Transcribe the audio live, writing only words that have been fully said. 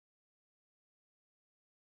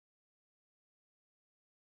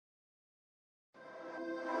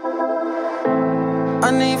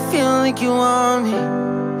I know you feel like you want me,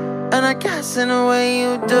 and I guess in a way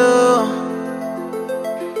you do.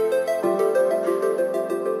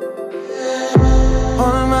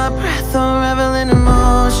 Holding my breath, unraveling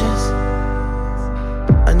emotions.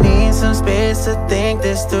 I need some space to think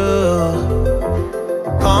this through.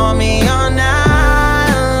 Call me all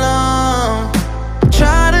night long.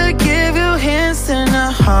 Try to give you hints and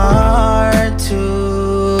a hard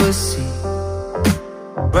to see.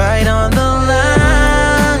 Right on the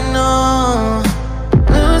line, no.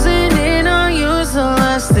 Losing it on you's the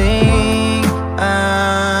last thing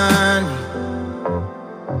I need.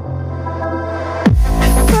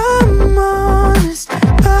 If I'm honest,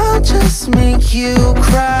 I'll just make you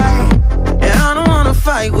cry. And I don't wanna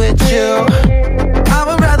fight with you, I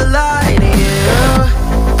would rather lie to you.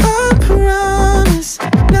 I promise,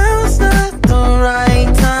 now's not the right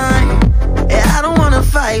time. Yeah, I don't wanna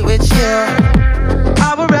fight with you,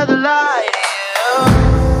 I would rather lie to you.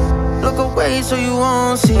 Look away so you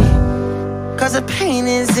won't see, cause the pain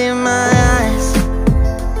is in my eyes.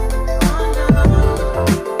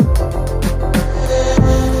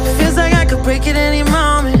 Feels like I could break it any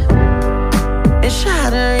moment and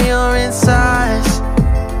shatter your insides.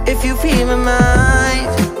 If you feel my mind,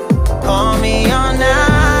 call me all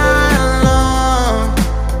night long.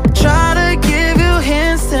 Try to give you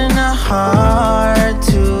hints and a hard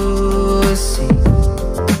to see.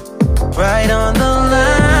 Right on the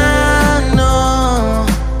line, no.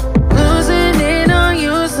 Losing it on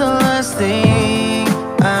you's the last thing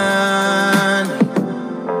I need.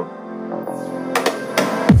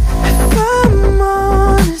 If I'm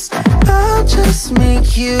honest, I'll just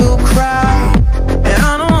make you cry. And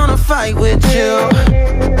I don't wanna fight with you,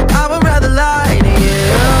 I would rather lie to you.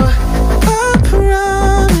 I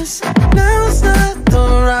promise, now's not the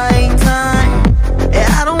right time.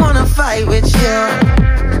 Yeah, I don't wanna fight with you,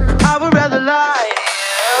 I would rather lie to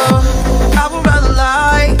you. I would rather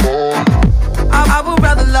lie, I would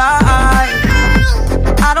rather lie.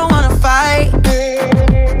 I don't wanna fight,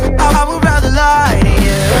 I would rather lie to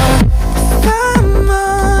you. If I'm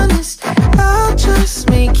honest, I'll just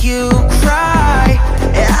make you cry.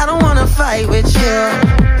 Yeah, I don't wanna fight with you,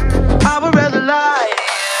 I would rather lie to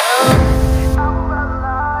you.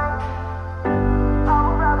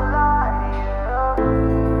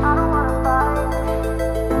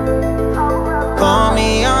 Call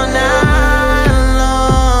me all night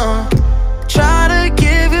long. Try to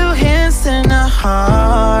give you hints and a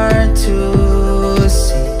hard to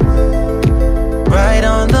see. Right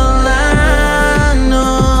on the line, no.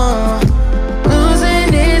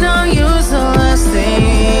 Losing it on you's the last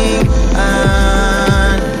thing I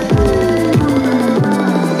need.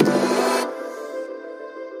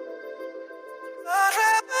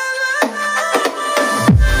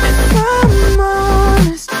 If I'm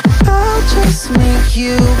honest, I'll just make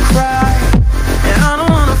you cry. And I don't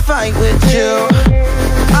wanna fight with you,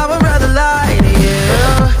 I would rather lie to you.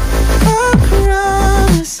 I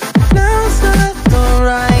promise, now's not the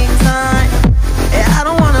right time. Yeah, I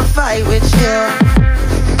don't wanna fight with you,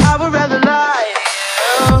 I would rather lie to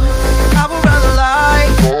you. I would rather lie,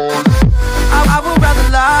 I would rather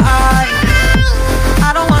lie. I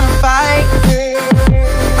don't wanna fight,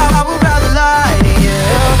 I would rather lie to you.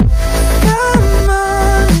 I'm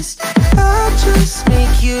honest, I'll just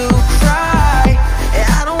make you cry.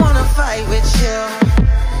 Yeah, I don't wanna fight with you,